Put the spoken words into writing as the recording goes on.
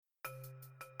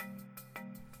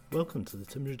Welcome to the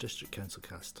Timbers District Council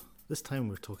cast. This time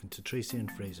we're talking to Tracy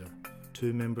and Fraser,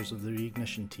 two members of the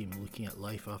Reignition team looking at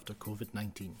life after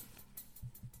COVID-19.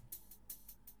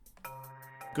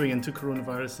 Going into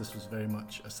coronavirus, this was very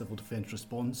much a civil defence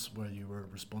response where you were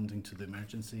responding to the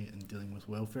emergency and dealing with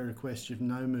welfare requests. You've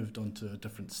now moved on to a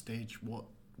different stage. What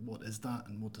is that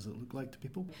and what does it look like to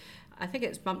people? I think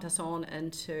it's bumped us on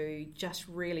into just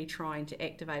really trying to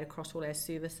activate across all our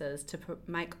services to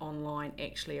make online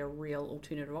actually a real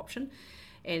alternative option.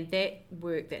 And that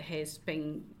work that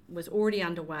was already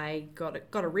underway, got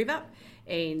a rev up,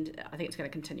 and I think it's going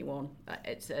to continue on.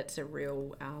 It's a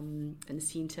real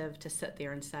incentive to sit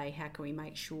there and say, how can we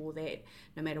make sure that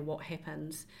no matter what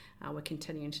happens, we're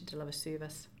continuing to deliver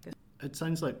service. It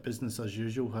sounds like business as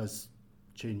usual has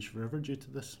changed forever due to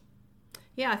this.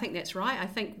 Yeah, I think that's right. I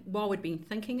think while we'd been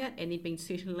thinking it, and there'd been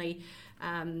certainly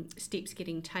steps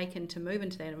getting taken to move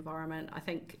into that environment, I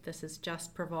think this has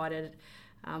just provided,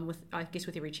 with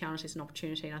every challenge there's an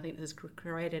opportunity, and I think this has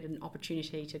created an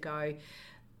opportunity to go,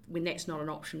 when that's not an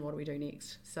option, what do we do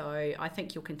next? So I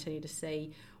think you'll continue to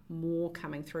see more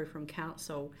coming through from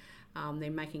council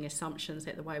than making assumptions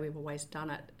that the way we've always done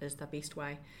it is the best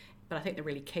way. But I think the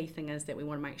really key thing is that we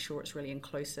want to make sure it's really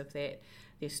inclusive, that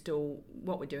there's still,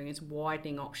 what we're doing is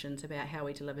widening options about how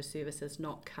we deliver services,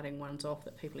 not cutting ones off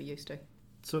that people are used to.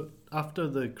 So after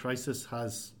the crisis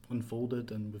has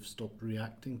unfolded and we've stopped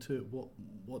reacting to it,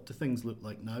 what do things look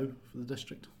like now for the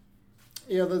district?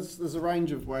 Yeah, there's a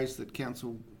range of ways that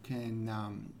council can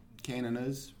and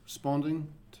is responding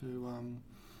to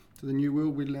the new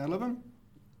world we now live in.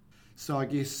 So I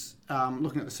guess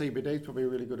looking at the CBD is probably a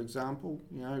really good example.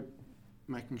 You know,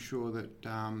 making sure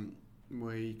that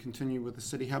we continue with the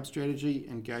City Hub strategy,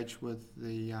 engage with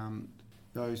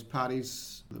those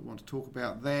parties that want to talk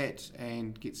about that,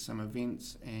 and get some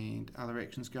events and other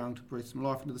actions going to breathe some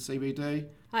life into the CBD.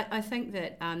 I think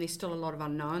that there's still a lot of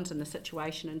unknowns in the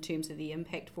situation in terms of the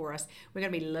impact for us. We're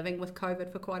going to be living with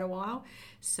COVID for quite a while,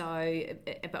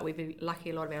 but we've been lucky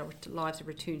a lot of our lives have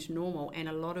returned to normal, and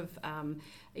a lot of,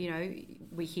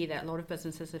 we hear that a lot of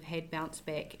businesses have had bounce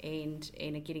back and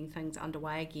are getting things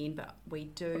underway again, but we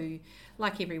do,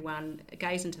 like everyone,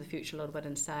 gaze into the future a little bit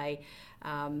and say,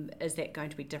 is that going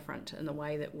to be different in the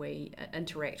way that we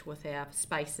interact with our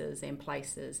spaces and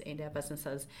places and our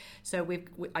businesses? So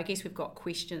I guess we've got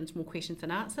more questions than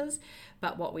answers,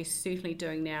 but what we're certainly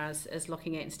doing now is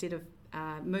looking at, instead of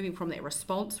moving from that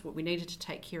response, what we needed to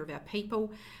take care of our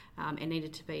people and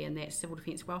needed to be in that civil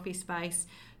defence welfare space,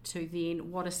 to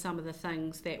then what are some of the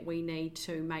things that we need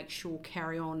to make sure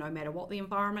carry on no matter what the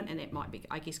environment, and that might be,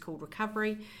 I guess, called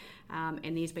recovery.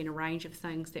 And there's been a range of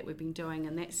things that we've been doing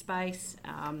in that space.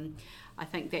 I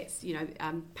think that's,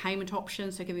 payment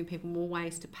options, so giving people more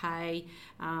ways to pay,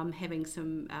 having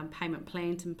some payment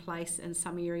plans in place in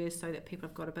some areas so that people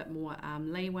have got a bit more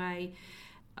leeway.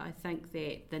 I think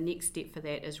that the next step for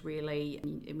that is really,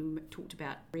 and we talked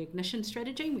about reignition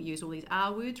strategy, we use all these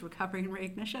R words, recovery and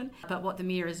reignition, but what the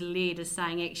Mayor has led is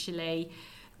saying actually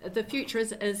the future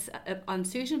is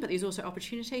uncertain, but there's also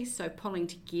opportunities, so pulling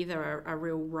together a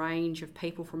real range of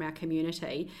people from our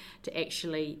community to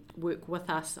actually work with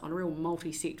us on a real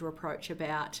multi-sector approach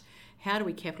about how do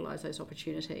we capitalise those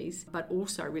opportunities, but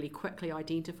also really quickly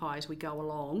identify as we go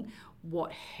along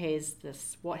what has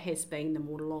been the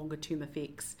more longer term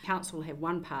effects. Council will have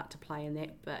one part to play in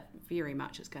that, but very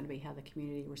much it's going to be how the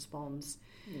community responds.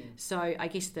 Yeah. So I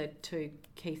guess the two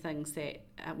key things that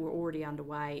were already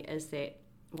underway is that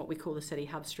what we call the City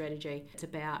Hub strategy. It's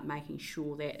about making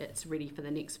sure that it's ready for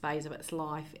the next phase of its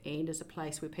life and is a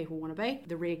place where people want to be.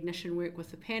 The reignition work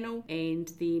with the panel, and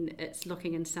then it's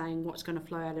looking and saying what's going to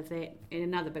flow out of that. And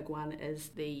another big one is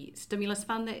the stimulus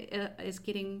fund that is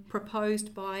getting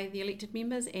proposed by the elected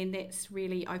members, and that's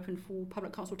really open for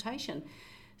public consultation.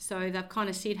 So they've kind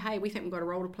of said, hey, we think we've got a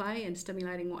role to play in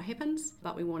stimulating what happens,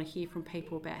 but we want to hear from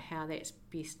people about how that's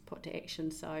best put to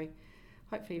action. So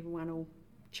hopefully everyone will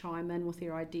chime in with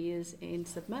their ideas and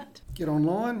submit. Get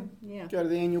online, yeah. Go to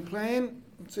the annual plan,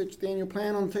 search the annual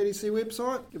plan on the TDC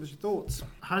website, give us your thoughts.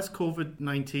 Has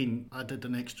COVID-19 added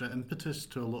an extra impetus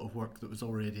to a lot of work that was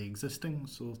already existing?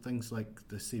 So things like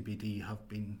the CBD have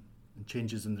been, and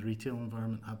changes in the retail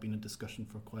environment have been a discussion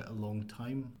for quite a long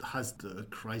time. Has the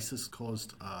crisis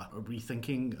caused a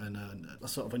rethinking and a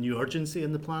sort of a new urgency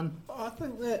in the plan? I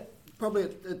think that probably,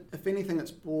 if anything,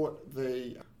 it's brought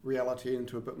the reality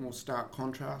into a bit more stark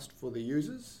contrast for the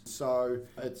users. So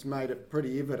it's made it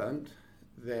pretty evident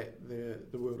that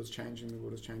the world is changing. The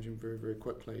world is changing very, very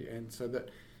quickly, and so that,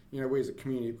 we as a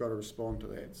community have got to respond to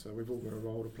that. So we've all got a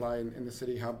role to play, and the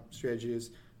City Hub strategy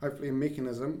is hopefully a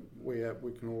mechanism where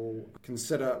we can all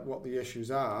consider what the issues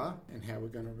are and how we're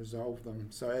going to resolve them.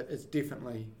 So it's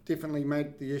definitely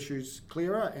made the issues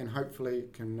clearer, and hopefully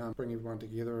it can bring everyone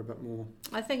together a bit more.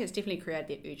 I think it's definitely created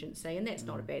that urgency, and that's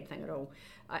not a bad thing at all.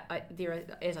 There are,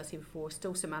 as I said before,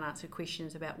 still some unanswered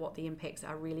questions about what the impacts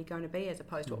are really going to be as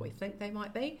opposed to what we think they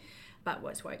might be. But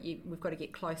we've got to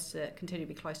get continue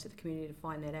to be close to the community to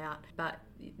find that out. But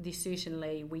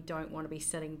certainly we don't want to be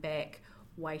sitting back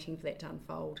waiting for that to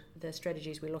unfold. The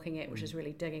strategies we're looking at, which is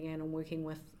really digging in and working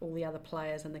with all the other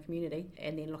players in the community,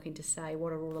 and then looking to say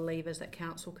what are all the levers that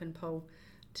council can pull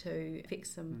to affect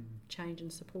some change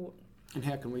and support. And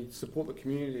how can we support the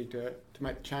community to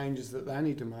make the changes that they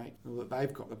need to make, or that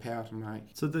they've got the power to make.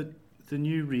 So the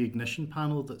new Reignition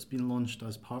panel that's been launched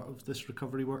as part of this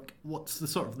recovery work, what's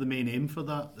the main aim for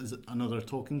that? Is it another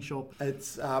talking shop?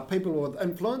 It's people with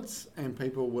influence and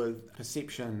people with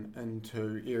perception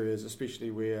into areas, especially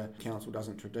where council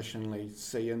doesn't traditionally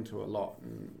see into a lot,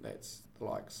 and that's the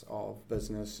likes of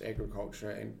business,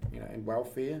 agriculture, and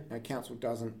welfare. Council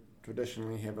doesn't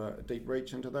traditionally have a deep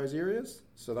reach into those areas,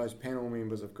 so those panel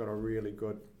members have got a really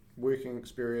good working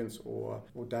experience or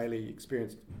daily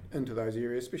experience into those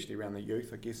areas, especially around the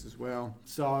youth, I guess, as well.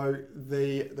 So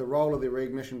the role of the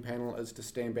Reignition panel is to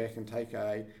stand back and take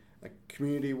a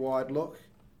community-wide look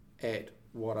at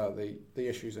what are the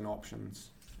issues and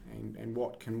options, and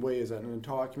what can we as an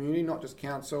entire community, not just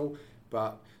council,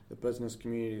 but the business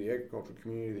community, the agricultural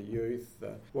community, the youth,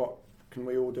 what can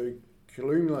we all do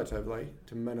cumulatively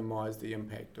to minimise the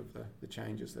impact of the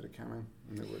changes that are coming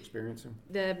and that we're experiencing.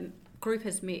 The group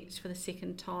has met for the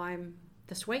second time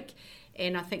this week,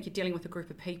 and I think you're dealing with a group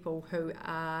of people who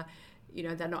are,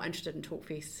 they're not interested in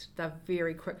Talkfest. They've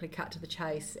very quickly cut to the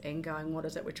chase and going, what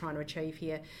is it we're trying to achieve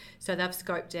here? So they've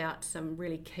scoped out some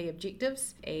really key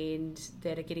objectives and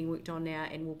that are getting worked on now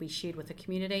and will be shared with the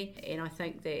community. And I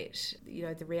think that,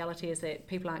 the reality is that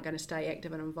people aren't going to stay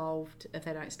active and involved if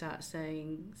they don't start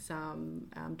seeing some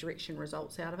direction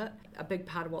results out of it. A big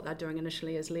part of what they're doing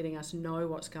initially is letting us know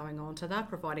what's going on. So they're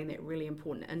providing that really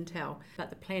important intel. But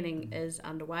the planning is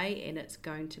underway and it's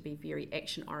going to be very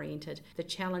action oriented. The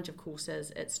challenge, of course,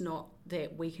 is it's not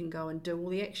that we can go and do all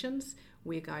the actions.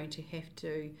 We're going to have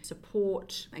to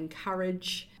support,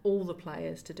 encourage all the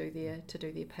players to do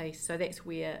their piece. So that's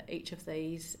where each of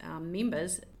these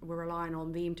members, we're relying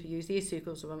on them to use their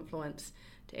circles of influence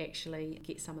to actually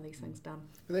get some of these things done.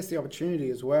 But that's the opportunity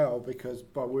as well, because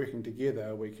by working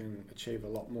together we can achieve a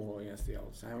lot more. That's the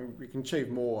old saying. We can achieve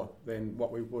more than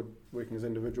what we would working as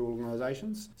individual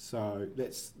organisations. So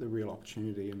that's the real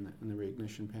opportunity in the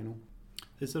Reignition panel.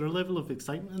 Is there a level of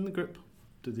excitement in the group?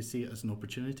 Do they see it as an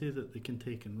opportunity that they can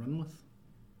take and run with?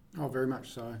 Oh, very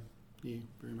much so. Yeah,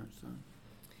 very much so.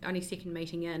 Only second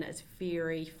meeting in, it's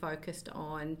very focused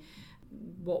on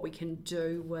what we can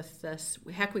do with this.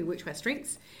 How can we work to our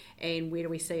strengths, and where do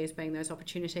we see as being those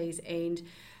opportunities? And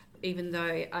even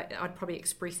though I'd probably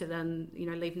express it in,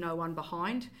 leave no one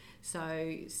behind.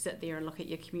 So sit there and look at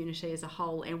your community as a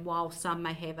whole. And while some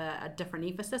may have a different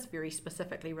emphasis, very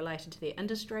specifically related to their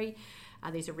industry,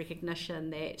 there's a recognition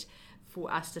that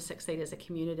for us to succeed as a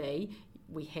community,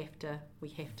 we have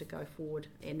to go forward,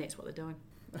 and that's what they're doing.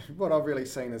 What I've really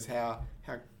seen is how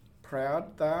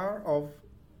proud they are of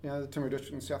the Timaru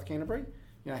District in South Canterbury.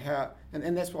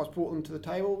 And that's what's brought them to the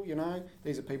table.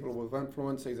 These are people with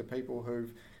influence. These are people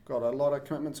who've got a lot of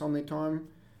commitments on their time,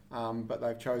 but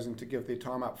they've chosen to give their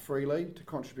time up freely to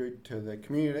contribute to the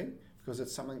community because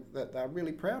it's something that they're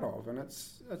really proud of, and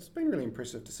it's been really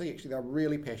impressive to see. Actually, they're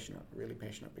really passionate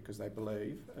because they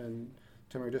believe in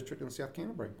Timaru District in South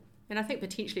Canterbury. And I think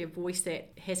potentially a voice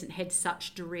that hasn't had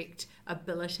such direct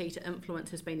ability to influence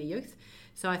has been the youth.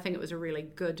 So I think it was a really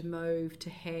good move to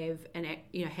have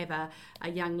a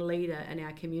young leader in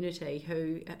our community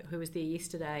who was there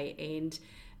yesterday and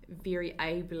very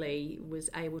ably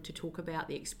was able to talk about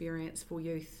the experience for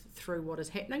youth through what is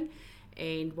happening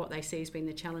and what they see as being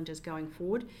the challenges going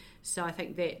forward. So I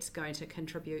think that's going to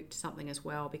contribute to something as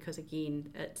well, because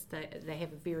again, they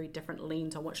have a very different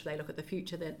lens on which they look at the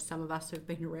future than some of us who've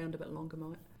been around a bit longer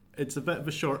might. It's a bit of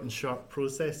a short and sharp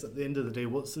process. At the end of the day,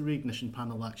 what's the Reignition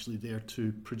panel actually there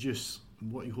to produce,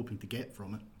 and what are you hoping to get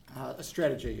from it? A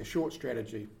short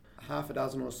strategy, half a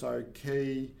dozen or so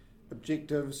key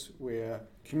objectives where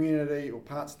community or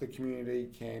parts of the community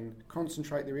can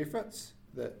concentrate their efforts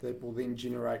that will then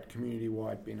generate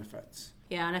community-wide benefits.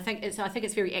 Yeah, and I think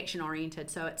it's very action-oriented.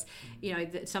 So it's,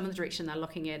 some of the direction they're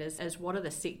looking at is what are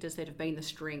the sectors that have been the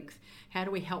strength? How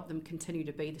do we help them continue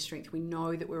to be the strength? We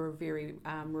know that we're a very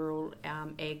rural,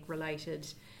 ag-related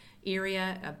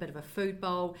area, a bit of a food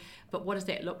bowl, but what does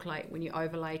that look like when you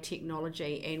overlay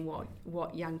technology and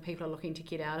what young people are looking to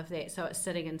get out of that? So it's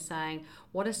sitting and saying,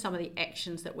 what are some of the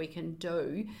actions that we can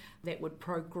do that would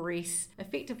progress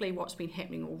effectively what's been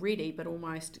happening already, but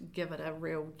almost give it a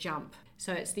real jump.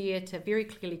 So it's there to very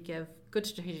clearly give good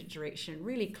strategic direction,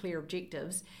 really clear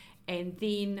objectives, and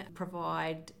then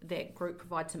provide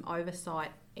some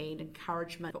oversight and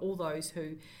encouragement for all those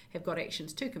who have got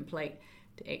actions to complete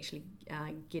to actually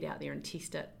get out there and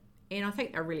test it. And I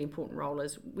think a really important role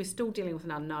is we're still dealing with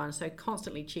an unknown, so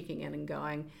constantly checking in and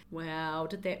going, well,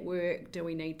 did that work? Do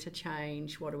we need to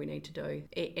change? What do we need to do?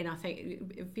 And I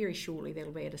think very shortly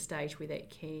that'll be at a stage where that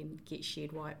can get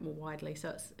shared more widely.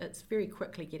 So it's very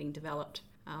quickly getting developed,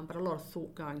 but a lot of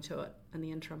thought going to it in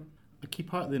the interim. A key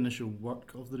part of the initial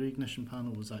work of the Reignition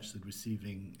panel was actually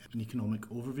receiving an economic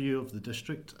overview of the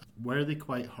district. Were they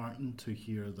quite heartened to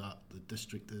hear that the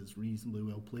district is reasonably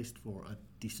well placed for a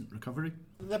decent recovery?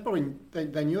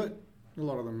 They knew it. A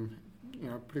lot of them,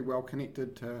 pretty well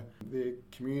connected to their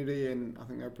community, and I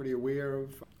think they're pretty aware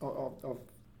of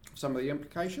some of the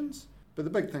implications. But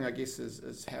the big thing, I guess,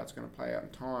 is how it's going to play out in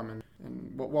time.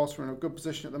 And whilst we're in a good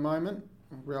position at the moment,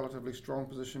 a relatively strong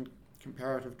position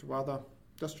comparative to other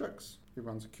districts,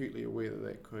 everyone's acutely aware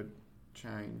that could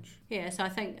change. Yeah, so I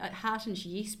think it heartens,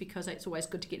 yes, because it's always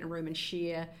good to get in a room and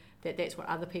share that's what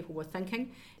other people were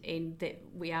thinking, and that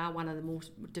we are one of the more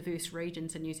diverse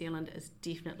regions in New Zealand is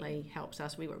definitely helps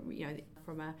us. We were,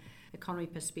 from an economy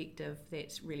perspective,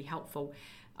 that's really helpful.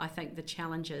 I think the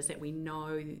challenge is that we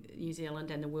know New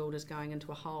Zealand and the world is going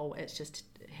into a hole. It's just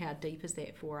how deep is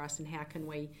that for us, and how can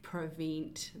we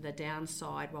prevent the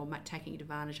downside while taking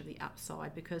advantage of the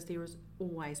upside, because there is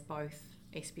always both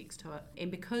aspects to it. And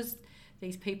because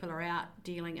these people are out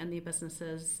dealing in their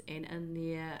businesses and in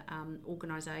their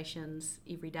organisations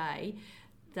every day,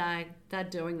 they're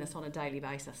doing this on a daily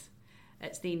basis.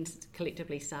 It's then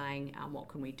collectively saying, what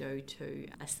can we do to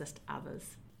assist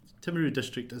others? Timaru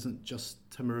District isn't just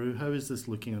Timaru. How is this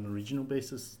looking on a regional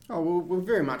basis? Oh, well, we're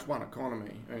very much one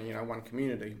economy, one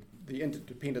community. The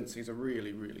interdependencies are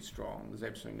really, really strong. There's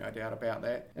absolutely no doubt about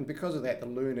that. And because of that, the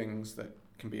learnings that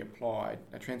can be applied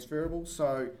are transferable.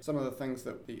 So some of the things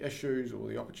the issues or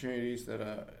the opportunities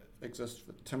that exist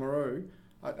for Timaru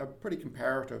are pretty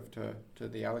comparative to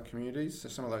the other communities. So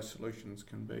some of those solutions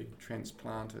can be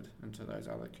transplanted into those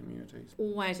other communities.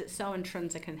 Always, it's so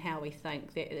intrinsic in how we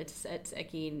think that it's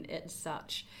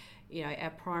such, our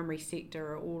primary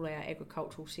sector, all our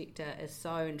agricultural sector is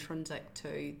so intrinsic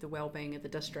to the well-being of the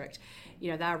district.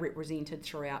 They're represented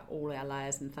throughout all our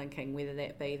layers and thinking, whether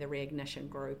that be the Reignition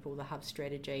group or the hub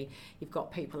strategy. You've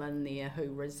got people in there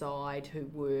who reside, who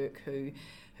work, who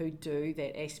do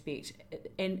that aspect,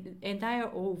 and they are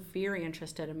all very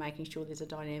interested in making sure there's a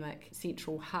dynamic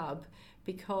central hub,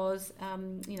 because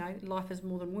life is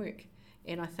more than work.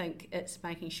 And I think it's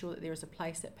making sure that there is a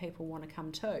place that people want to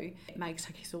come to. It makes,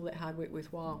 I guess, all that hard work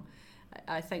worthwhile.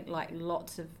 I think, like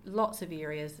lots of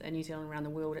areas in New Zealand and around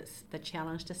the world, it's the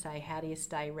challenge to say, how do you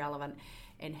stay relevant,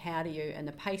 and how do you, in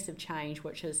the pace of change,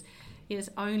 which is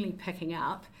only picking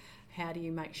up, how do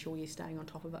you make sure you're staying on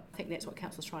top of it? I think that's what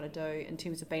Council's trying to do in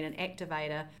terms of being an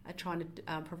activator, trying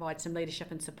to provide some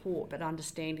leadership and support, but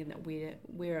understanding that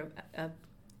we're a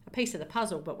piece of the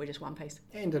puzzle, but we're just one piece.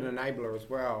 And an enabler as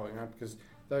well, because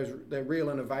that real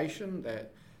innovation,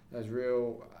 those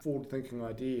real forward-thinking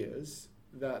ideas,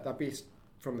 they're best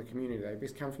from the community. They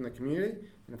best come from the community,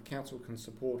 and if council can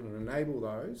support and enable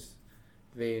those,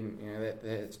 then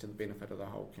that's to the benefit of the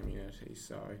whole community.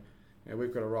 So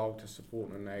we've got a role to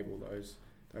support and enable those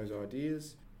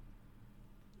ideas.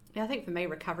 I think for me,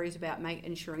 recovery is about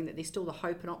ensuring that there's still the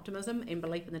hope and optimism and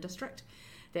belief in the district,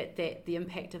 that the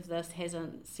impact of this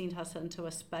hasn't sent us into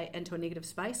a negative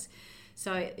space.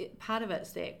 So part of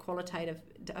it's that qualitative,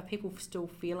 are people still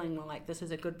feeling like this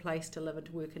is a good place to live and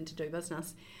to work and to do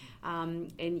business?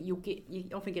 And you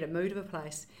often get a mood of a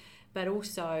place, but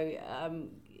also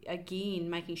again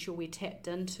making sure we're tapped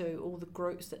into all the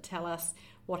groups that tell us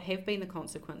what have been the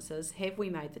consequences, have we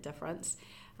made the difference?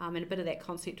 And a bit of that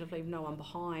concept of leave no one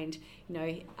behind.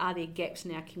 Are there gaps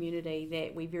in our community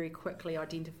that we very quickly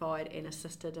identified and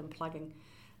assisted in plugging?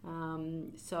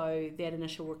 So that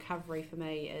initial recovery for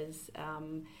me is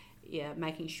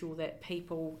making sure that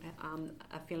people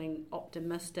are feeling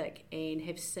optimistic and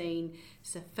have seen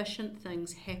sufficient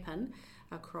things happen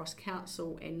across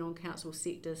council and non-council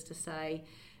sectors to say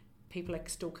people are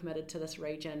still committed to this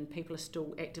region, people are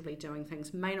still actively doing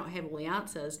things, may not have all the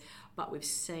answers, but we've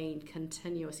seen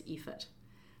continuous effort.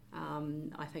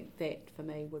 I think that for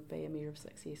me would be a measure of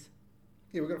success.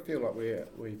 Yeah, we've got to feel like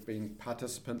we've been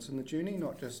participants in the journey,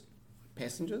 not just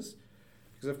passengers.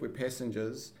 Because if we're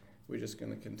passengers we're just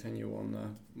going to continue on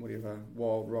the whatever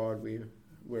wild ride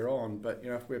we're on. But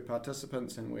if we're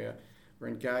participants and we're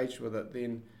engaged with it,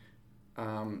 then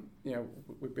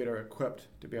we're better equipped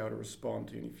to be able to respond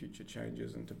to any future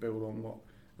changes and to build on what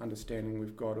understanding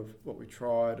we've got of what we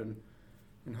tried, and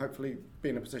hopefully be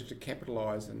in a position to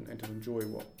capitalise and to enjoy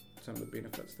what some of the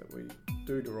benefits that we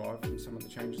do derive from some of the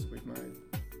changes that we've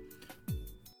made.